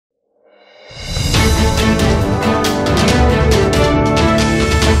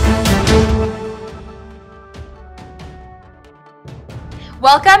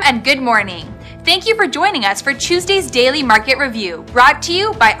Welcome and good morning. Thank you for joining us for Tuesday's Daily Market Review, brought to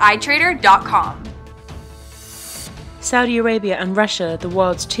you by iTrader.com. Saudi Arabia and Russia, the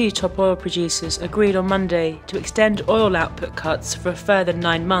world's two top oil producers, agreed on Monday to extend oil output cuts for a further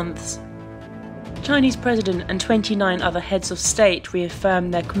 9 months. Chinese President and 29 other heads of state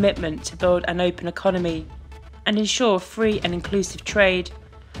reaffirmed their commitment to build an open economy and ensure free and inclusive trade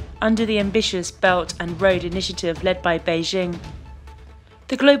under the ambitious Belt and Road Initiative led by Beijing.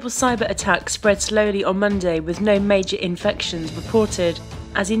 The global cyber attack spread slowly on Monday with no major infections reported,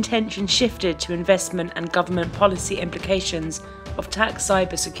 as intention shifted to investment and government policy implications of tax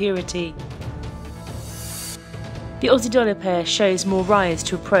cyber security. The Aussie dollar pair shows more rise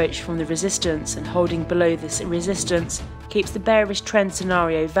to approach from the resistance, and holding below this resistance keeps the bearish trend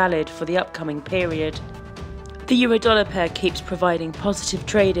scenario valid for the upcoming period. The euro dollar pair keeps providing positive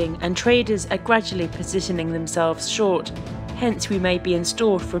trading, and traders are gradually positioning themselves short, hence we may be in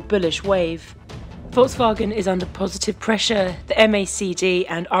store for a bullish wave. Volkswagen is under positive pressure, the MACD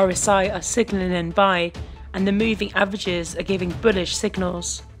and RSI are signalling in buy, and the moving averages are giving bullish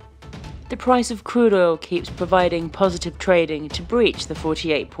signals. The price of crude oil keeps providing positive trading to breach the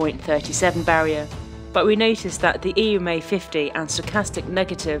 48.37 barrier, but we notice that the EMA 50 and stochastic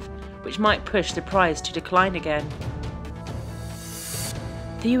negative, which might push the price to decline again.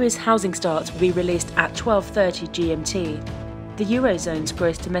 The US housing starts will be released at 12:30 GMT. The Eurozone's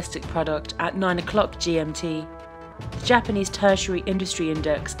gross domestic product at 9 o'clock GMT, the Japanese tertiary industry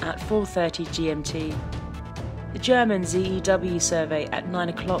index at 4:30 GMT, the German ZEW survey at 9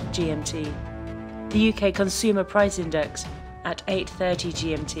 o'clock GMT, the UK consumer price index at 8:30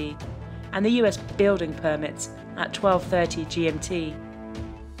 GMT, and the US building permits at 12:30 GMT.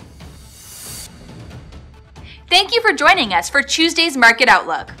 Thank you for joining us for Tuesday's Market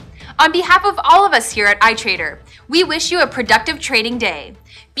Outlook. On behalf of all of us here at iTrader, we wish you a productive trading day.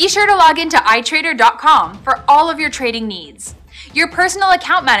 Be sure to log into iTrader.com for all of your trading needs. Your personal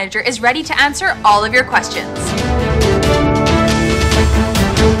account manager is ready to answer all of your questions.